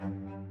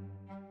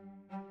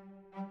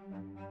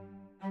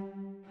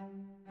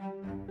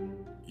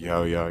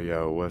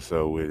Yo, what's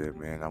up with it,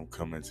 man? I'm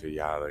coming to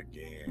y'all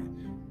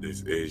again.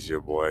 This is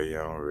your boy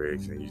Young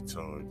Rex, and you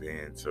tuned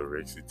in to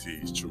Rexy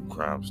T's True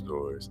Crime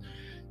Stories.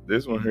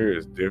 This one here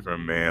is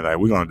different, man. Like,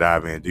 we're gonna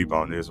dive in deep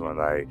on this one.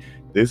 Like,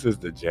 this is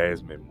the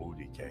Jasmine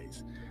Moody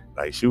case.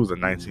 Like, she was a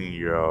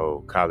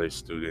 19-year-old college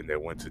student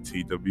that went to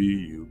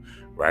TWU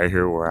right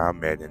here where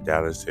I'm at in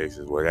Dallas,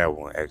 Texas. Well, that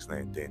one actually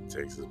in Denton,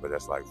 Texas, but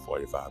that's like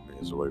 45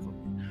 minutes away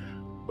from me.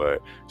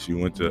 But she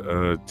went to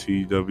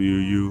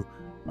TWU.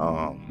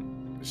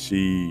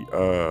 She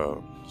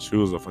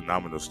was a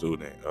phenomenal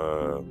student.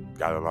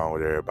 Got along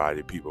with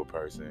everybody, people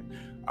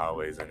person,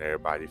 always in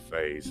everybody's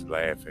face,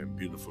 laughing,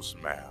 beautiful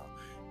smile,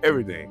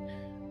 everything.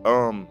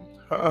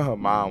 Her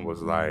mom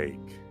was like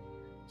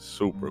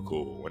super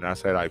cool. When I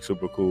say like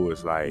super cool,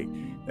 it's like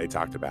they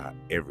talked about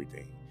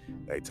everything.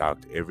 They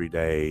talked every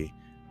day.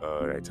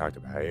 They talked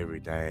about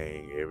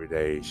everything. Every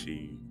day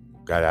she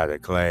got out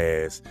of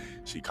class,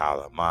 she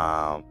called her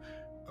mom.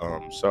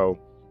 So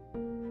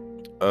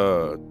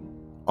uh,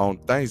 on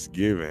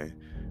Thanksgiving,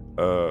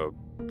 uh,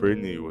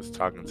 Brittany was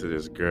talking to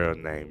this girl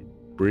named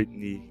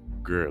Brittany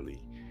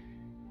Gurley,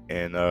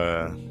 and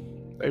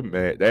they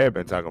met. They had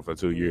been talking for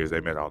 2 years.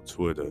 They met on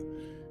Twitter.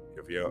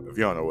 If you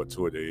don't know what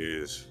Twitter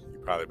is, you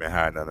probably been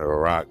hiding under a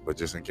rock. But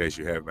just in case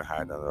you have been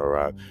hiding under a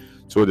rock,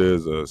 Twitter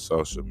is a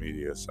social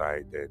media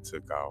site that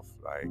took off,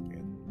 like,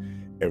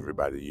 and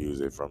everybody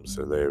use it from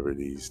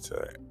celebrities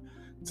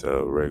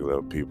to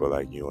regular people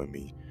like you and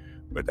me.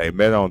 But they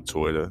met on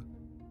Twitter,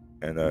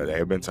 and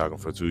they've been talking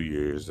for 2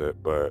 years.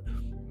 But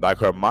like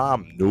her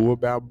mom knew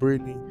about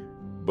Brittany,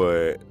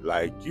 but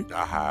like you know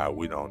how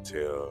we don't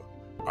tell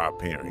our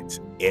parents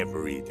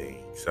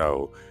everything.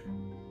 So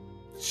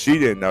she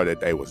didn't know that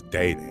they was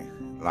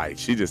dating. Like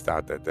she just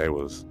thought that they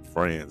was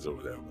friends or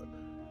whatever.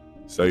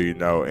 So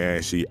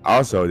and she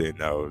also didn't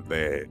know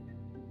that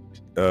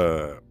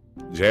uh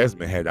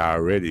Jasmine had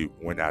already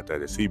went out there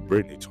to see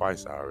Brittany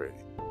twice already.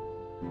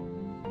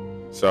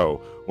 So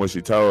when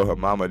she told her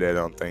mama that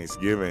on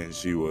Thanksgiving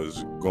she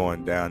was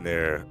going down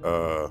there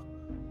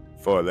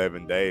for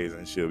 11 days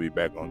and she'll be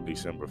back on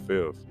December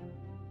 5th,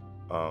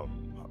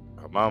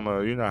 her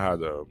mama, you know how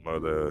the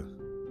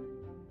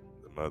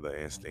mother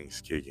instincts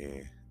kick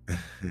in.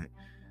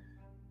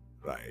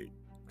 Like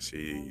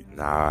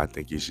I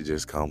think you should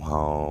just come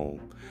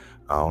home.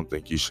 I don't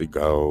think you should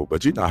go.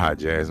 But you know how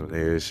Jasmine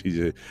is.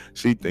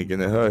 She thinking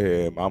in her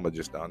head, mama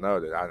just don't know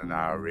that I done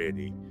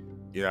already,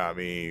 what I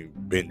mean,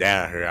 been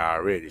down here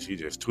already. She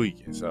just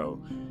tweaking.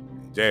 So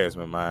in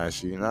Jasmine mind,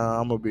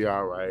 I'm gonna be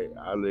all right.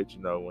 I'll let you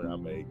know when I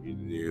make it.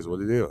 It is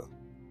what it is.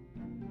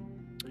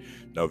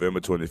 November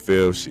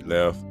 25th, she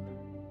left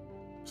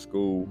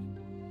school,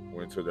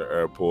 went to the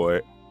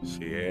airport.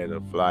 She had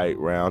a flight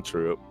round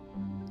trip,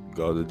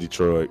 go to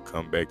Detroit,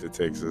 come back to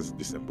Texas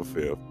December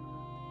 5th.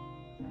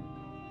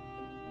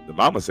 The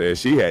mama said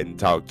she hadn't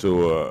talked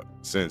to her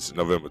since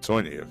November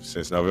 20th.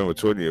 Since November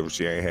 20th,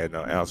 she ain't had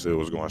no answer. It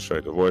was going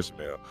straight to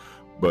voicemail.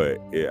 But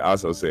it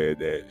also said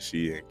that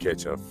she didn't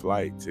catch her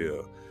flight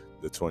till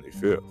the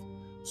 25th.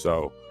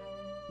 So,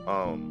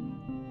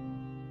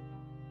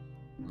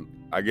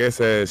 I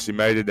guess as she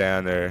made it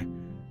down there,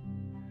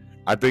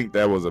 I think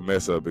that was a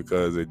mess up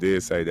because it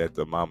did say that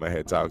the mama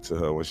had talked to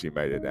her when she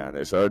made it down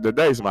there. So the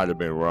dates might have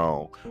been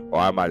wrong, or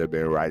I might have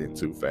been writing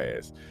too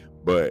fast.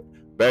 But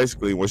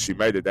basically, when she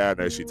made it down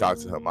there, she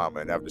talked to her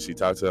mama. And after she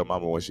talked to her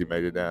mama when she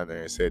made it down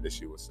there and said that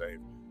she was safe,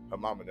 her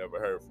mama never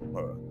heard from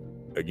her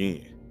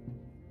again.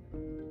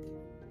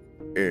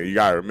 And you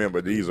gotta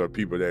remember, these are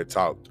people that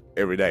talked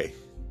every day.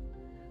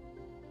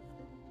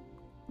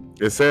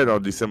 It said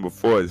on December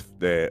 4th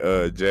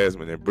that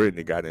Jasmine and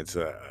Brittany got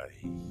into a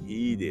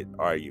heated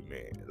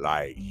argument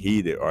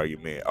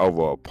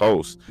over a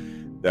post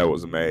that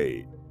was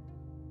made.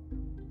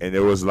 And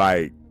it was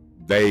like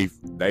they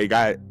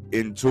got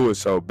into it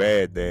so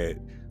bad that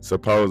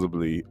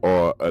supposedly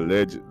or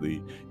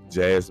allegedly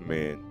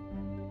Jasmine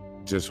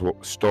just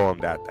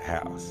stormed out the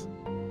house.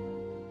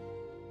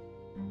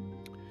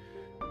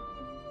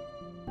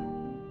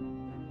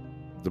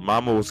 The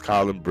mama was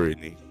calling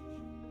Brittany.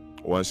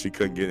 Once she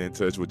couldn't get in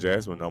touch with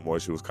Jasmine no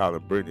more, she was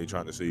calling Brittany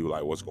trying to see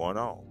like what's going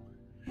on.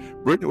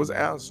 Brittany was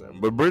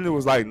answering, but Brittany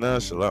was like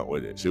nonchalant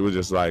with it. She was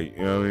just like,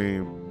 you know what I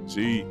mean?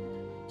 She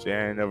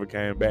ain't never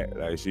came back.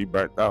 Like she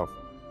burnt off.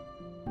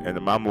 And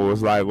the mama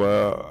was like,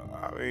 well,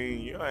 I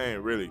mean, you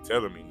ain't really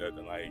telling me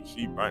nothing. Like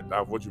she burnt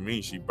off. What you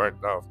mean she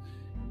burnt off?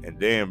 And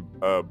then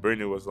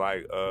Brittany was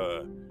like,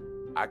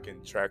 I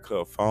can track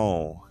her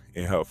phone.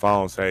 And her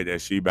phone say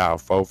that she about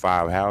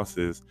 4-5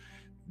 houses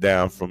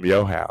down from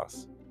your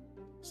house.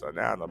 So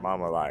now the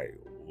mama like,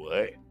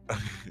 what?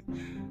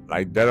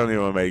 Like that don't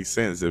even make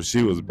sense. If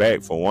she was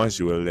back, for one,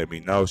 she would have let me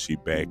know she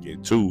back.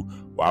 And two,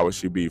 why would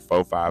she be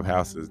 4-5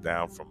 houses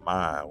down from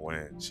mine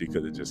when she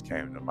could have just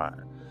came to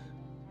mine?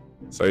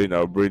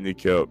 So Brittany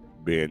kept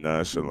being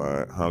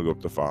nonchalant, hung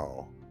up the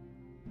phone.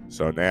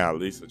 So now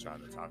Lisa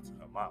trying to talk to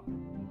her mama.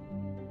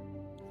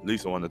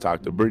 Lisa want to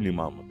talk to Brittany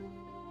mama.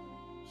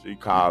 She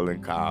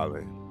calling,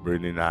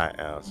 Brittany not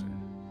answering.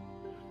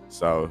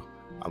 So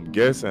I'm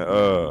guessing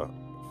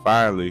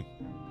finally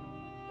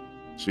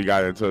she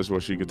got in touch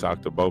where she could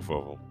talk to both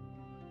of them,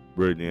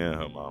 Brittany and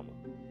her mama.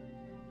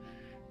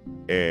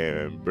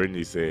 And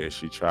Brittany said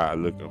she tried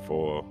looking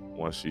for her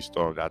once she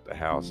stormed out the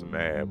house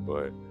mad,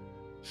 but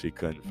she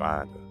couldn't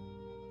find her.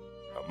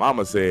 Her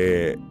mama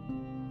said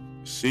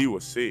she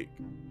was sick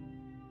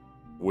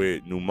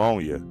with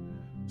pneumonia,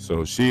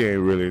 so she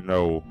ain't really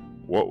know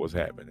what was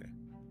happening.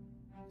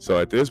 So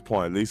at this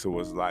point, Lisa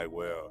was like,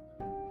 well,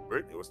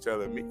 Brittany was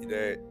telling me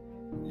that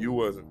you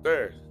wasn't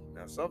there.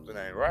 Now something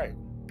ain't right.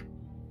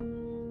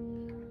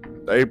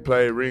 They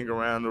played Ring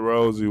Around the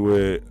Rosie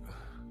with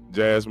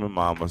Jasmine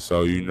mama,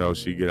 so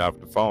she get off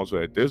the phone. So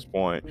at this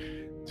point,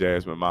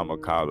 Jasmine mama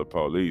called the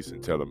police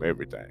and tell them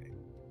everything.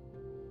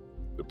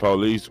 The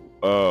police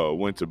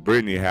went to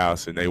Brittany's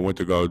house and they went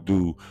to go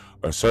do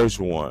a search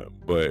warrant,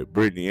 but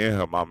Brittany and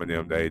her mama and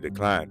them, they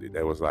declined it.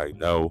 They was like,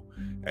 no,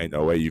 ain't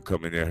no way you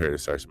coming in here to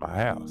search my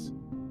house.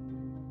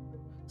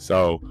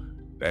 So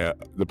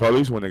the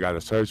police went and got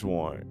a search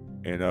warrant,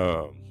 and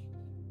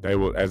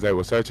as they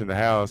were searching the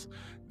house,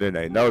 then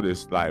they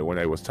noticed, like, when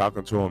they was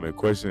talking to them and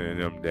questioning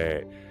them,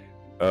 that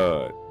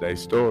their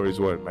stories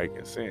wasn't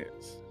making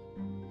sense.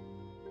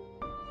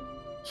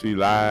 She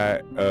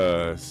lied,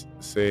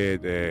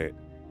 said that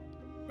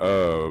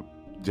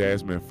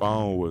Jasmine's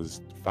phone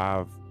was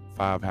five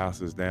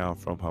houses down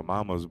from her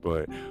mama's,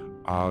 but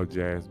all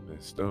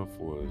Jasmine's stuff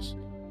was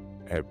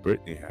at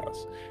Brittany's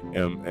house.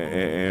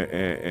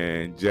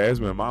 And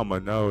Jasmine mama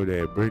know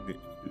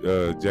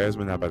that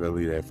Jasmine not about to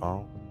leave that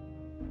phone.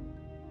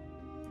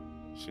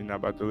 She not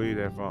about to leave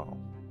that phone.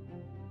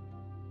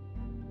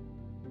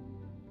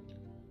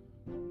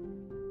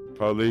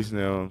 Police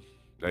now,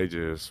 they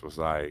just was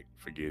like,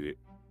 forget it.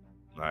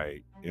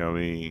 Like, you know what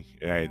I mean?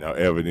 It ain't no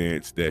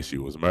evidence that she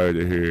was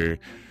murdered here.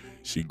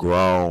 She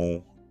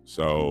grown,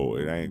 so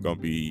it ain't gonna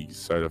be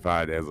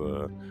certified as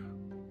a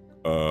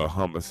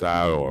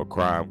homicide or a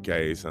crime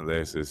case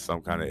unless it's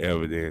some kind of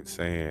evidence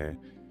saying,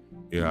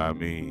 you know what I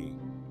mean,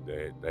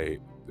 that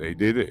they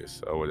did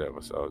this or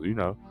whatever. So,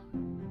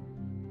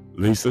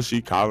 Lisa,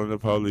 she calling the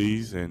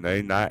police and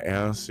they not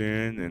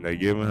answering and they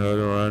giving her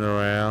the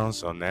runaround.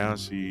 So now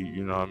she,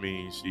 you know what I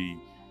mean,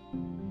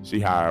 she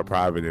hired a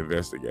private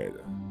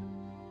investigator.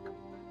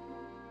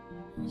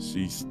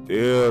 She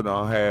still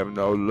don't have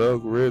no luck,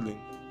 really.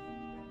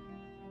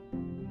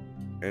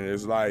 And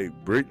it's like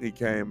Brittany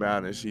came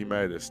out and she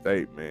made a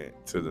statement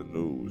to the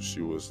news.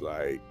 She was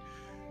like,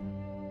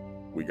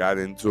 we got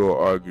into an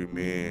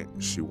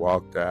argument. She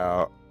walked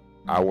out.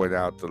 I went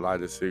out to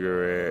light a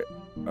cigarette.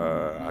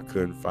 I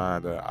couldn't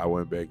find her. I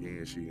went back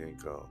in. She didn't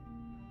come.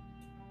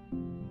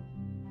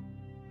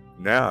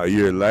 Now, a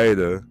year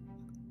later,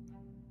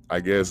 I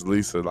guess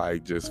Lisa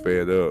just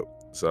fed up.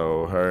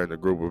 So her and a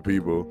group of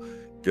people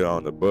get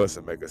on the bus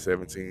and make a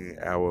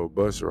 17-hour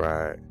bus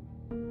ride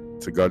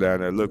to go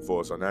down there and look for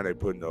her. So now they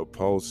putting up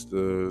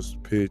posters,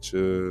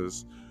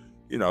 pictures,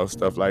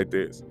 stuff like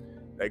this.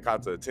 They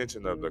caught the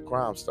attention of the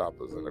Crime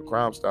Stoppers, and the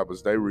Crime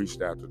Stoppers, they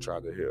reached out to try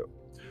to help.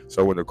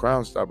 So when the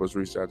Crime Stoppers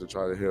reached out to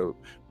try to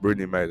help,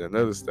 Brittany made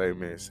another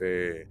statement and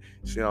said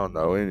she don't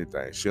know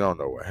anything. She don't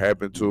know what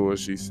happened to her.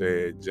 She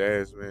said,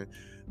 Jasmine,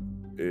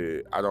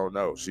 I don't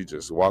know. She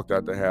just walked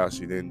out the house.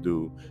 She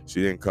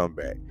didn't come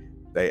back.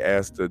 They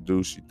asked her,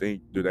 do she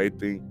think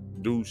anything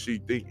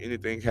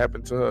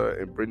happened to her?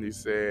 And Brittany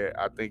said,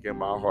 I think in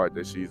my heart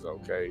that she's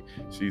okay.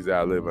 She's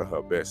out living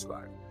her best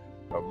life.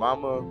 Her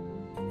mama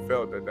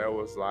felt that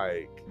was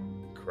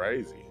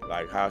crazy,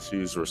 how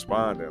she's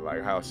responding,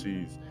 how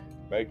she's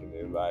making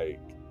it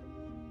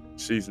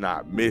she's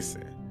not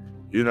missing,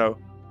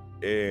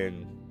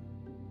 and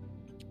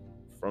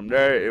from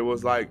there it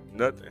was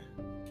nothing.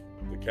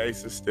 The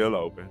case is still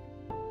open.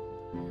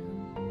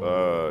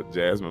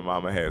 Jasmine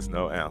mama has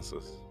no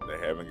answers. They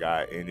haven't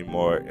got any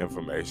more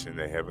information.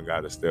 They haven't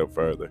got a step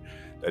further.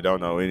 They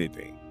don't know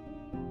anything.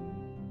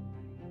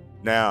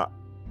 Now,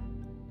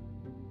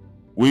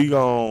 we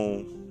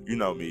gon',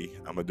 me,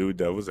 I'm gonna do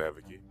devil's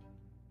advocate.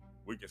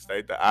 We can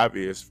state the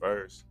obvious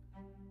first.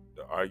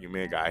 The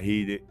argument got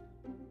heated.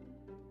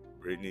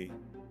 Brittany,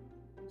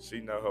 she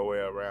know her way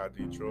around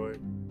Detroit.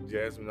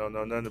 Jasmine don't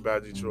know nothing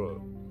about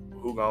Detroit.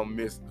 Who gonna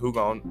miss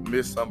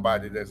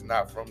somebody that's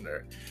not from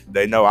there?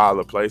 They know all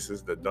the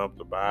places to dump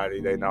the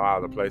body. They know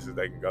all the places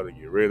they can go to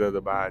get rid of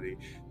the body.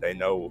 They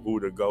know who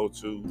to go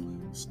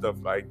to, stuff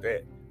like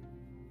that.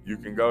 You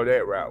can go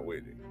that route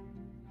with it.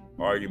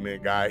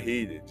 Argument got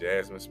heated.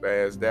 Jasmine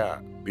spazzed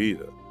out, beat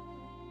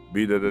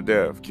her to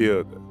death,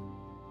 killed her.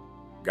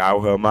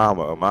 Got with her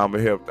mama. Her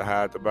mama helped to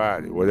hide the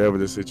body, whatever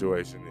the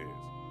situation is.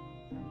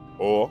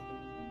 Or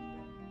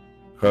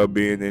her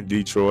being in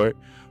Detroit,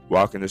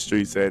 walking the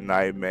streets at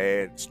night,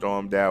 mad,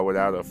 stormed out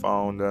without a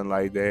phone, nothing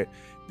like that,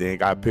 then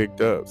got picked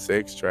up,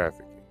 sex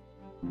trafficking.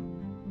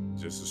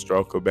 Just a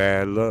stroke of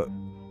bad luck.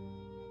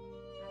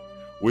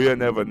 We'll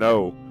never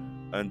know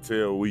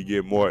until we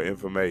get more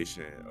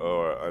information,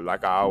 or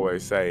like I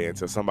always say,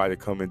 until somebody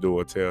come and do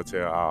a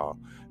telltale all.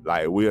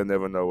 We'll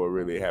never know what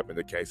really happened.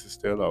 The case is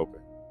still open.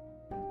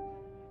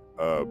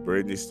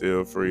 Brittany's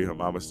still free. Her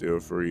mama's still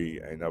free.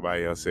 Ain't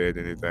nobody else said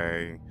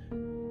anything.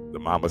 The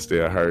mama's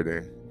still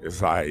hurting.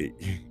 It's like,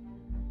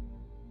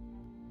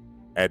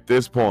 at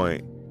this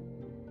point,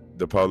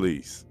 the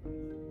police,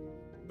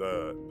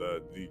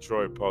 the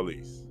Detroit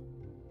police,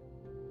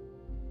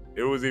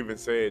 it was even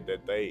said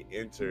that they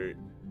entered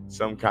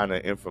some kind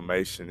of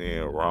information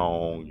in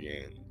wrong,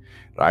 and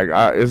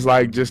it's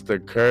like just the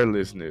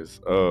carelessness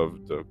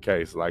of the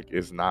case. Like,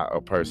 it's not a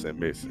person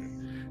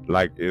missing.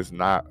 Like, it's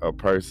not a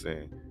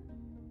person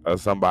or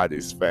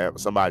somebody's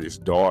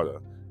daughter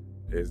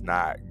is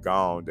not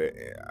gone.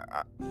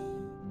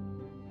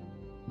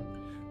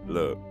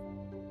 Look,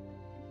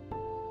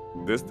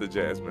 this the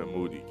Jasmine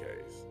Moody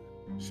case.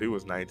 She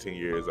was 19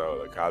 years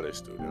old, a college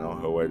student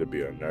on her way to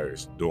be a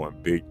nurse, doing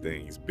big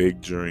things,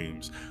 big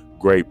dreams,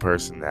 great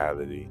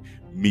personality.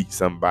 Meet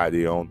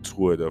somebody on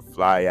Twitter,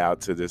 fly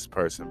out to this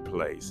person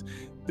place,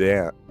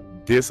 then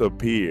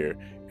disappear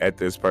at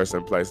this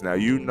person place. Now,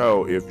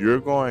 if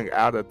you're going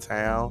out of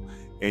town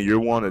and you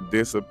want to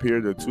disappear,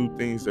 the two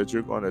things that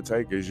you're going to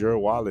take is your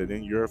wallet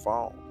and your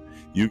phone.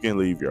 You can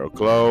leave your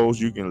clothes,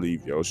 you can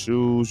leave your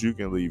shoes, you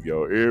can leave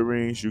your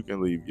earrings, you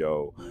can leave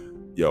your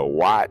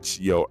watch,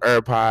 your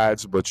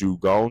AirPods, but you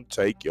gon'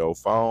 take your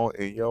phone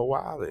and your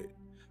wallet.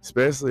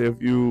 Especially if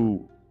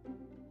you,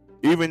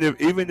 even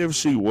if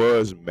she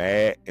was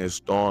mad and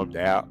stormed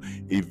out,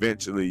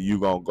 eventually you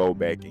gonna go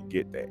back and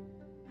get that.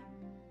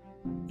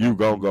 You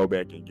gonna go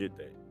back and get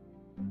that.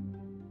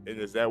 And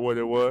is that what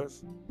it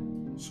was?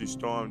 She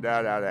stormed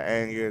out of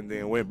anger and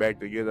then went back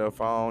to get her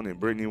phone, and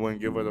Brittany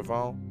wouldn't give her the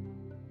phone.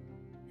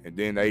 And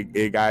then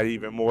it got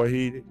even more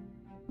heated.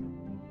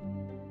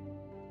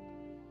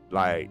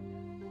 Like,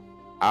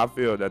 I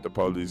feel that the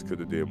police could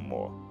have did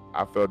more.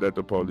 I felt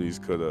the police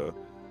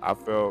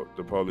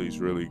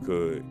really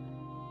could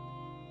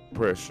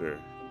pressure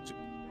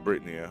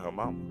Brittany and her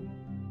mama.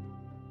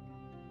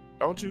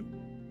 Don't you?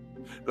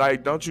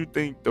 Like, don't you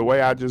think the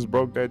way I just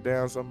broke that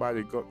down,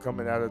 somebody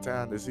coming out of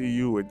town to see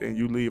you and then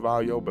you leave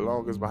all your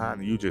belongings behind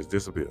and you just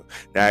disappear?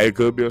 Now, it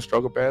could be a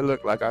stroke of bad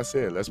luck. Like I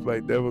said, let's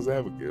play devil's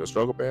advocate. A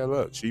stroke of bad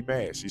luck. She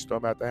mad. She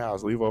stormed out the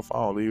house, leave her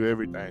phone, leave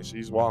everything.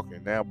 She's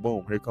walking. Now,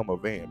 boom, here come a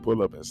van.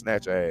 Pull up and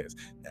snatch her ass.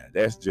 Now,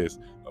 that's just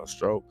a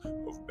stroke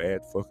of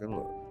bad fucking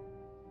luck.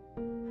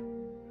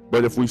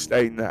 But if we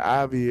stating the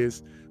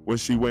obvious, when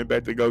she went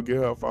back to go get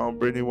her phone,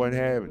 Brittany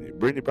wasn't having it.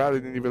 Brittany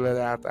probably didn't even let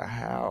her out the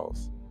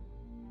house.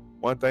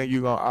 One thing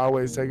you gonna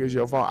always take is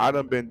your phone. I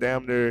done been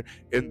damn near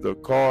in the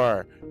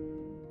car,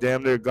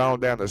 damn near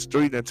gone down the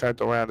street and turned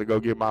around to go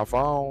get my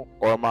phone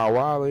or my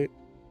wallet.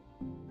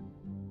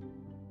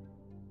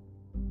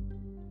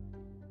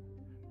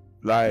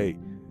 Like,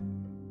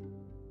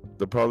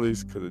 the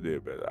police could have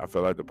did better. I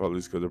feel like the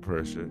police could have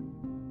pressured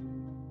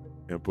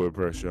and put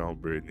pressure on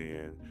Brittany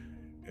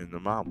and the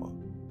mama.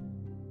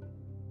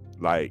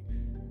 Like,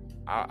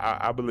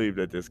 I believe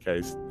that this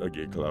case will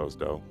get closed,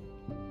 though.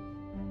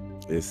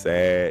 It's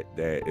sad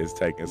that it's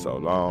taking so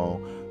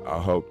long. I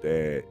hope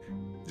that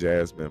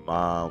Jasmine's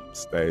mom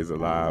stays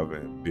alive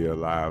and be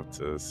alive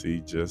to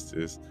see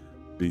justice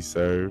be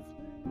served.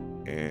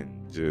 And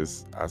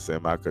I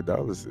send my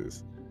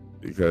condolences,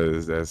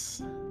 because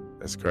that's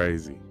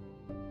crazy.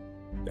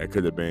 That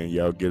could have been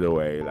your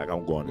getaway. Like,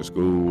 I'm going to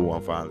school,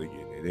 I'm finally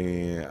getting it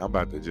in, I'm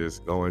about to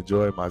just go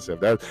enjoy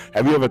myself.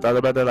 Have you ever thought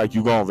about that? Like,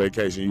 you go on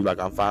vacation, you like,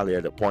 I'm finally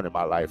at the point in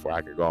my life where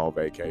I can go on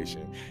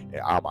vacation and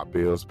all my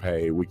bills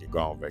paid, we can go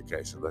on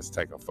vacation, let's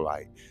take a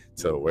flight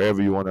to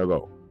wherever you want to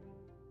go.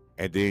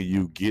 And then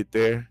you get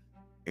there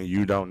and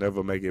you don't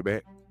never make it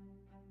back.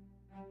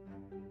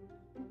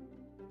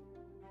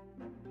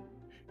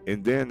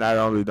 And then not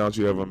only don't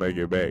you ever make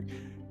it back,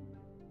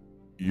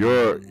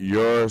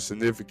 your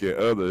significant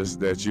others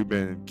that you've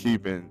been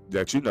keeping,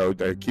 that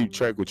that keep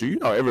track with you.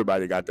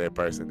 Everybody got that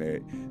person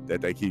that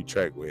they keep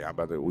track with.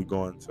 We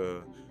going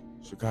to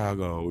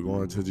Chicago, we're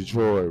going to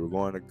Detroit, we're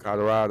going to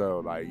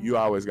Colorado. Like, you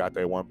always got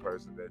that one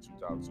person that you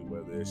talk to,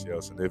 whether it's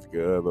your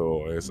significant other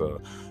or it's a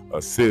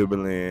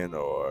sibling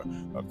or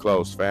a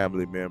close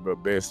family member,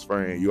 best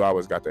friend. You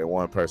always got that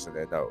one person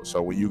that knows.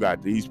 So when you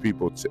got these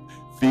people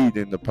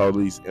feeding the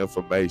police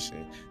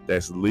information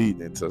that's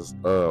leading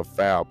to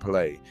foul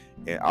play,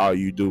 and all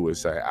you do is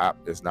say,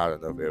 it's not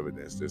enough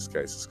evidence, this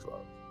case is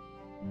closed.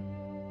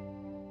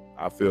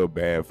 I feel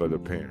bad for the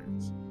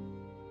parents.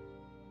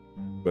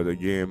 But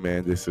again,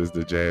 man, this is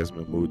the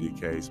Jasmine Moody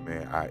case,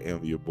 man. I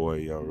am your boy,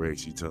 Young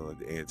Rex. You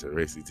tuned into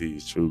Rexy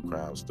T's True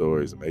Crime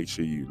Stories. Make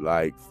sure you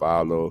like,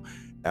 follow,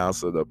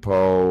 answer the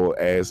poll,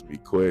 ask me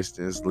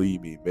questions,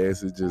 leave me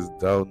messages,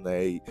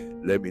 donate.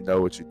 Let me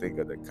know what you think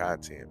of the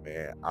content,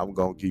 man. I'm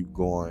going to keep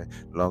going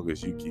as long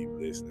as you keep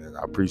listening.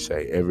 I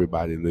appreciate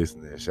everybody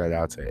listening. Shout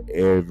out to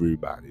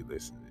everybody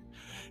listening.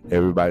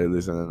 Everybody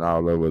listening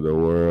all over the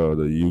world,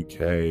 the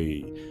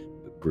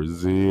UK,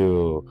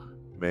 Brazil.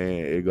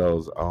 Man, it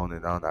goes on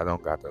and on. I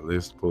don't got the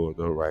list pulled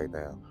up right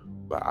now,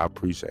 but I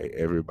appreciate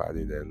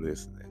everybody that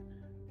listening.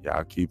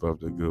 Y'all keep up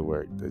the good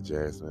work. The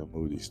Jasmine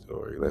Moody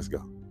story. Let's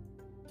go.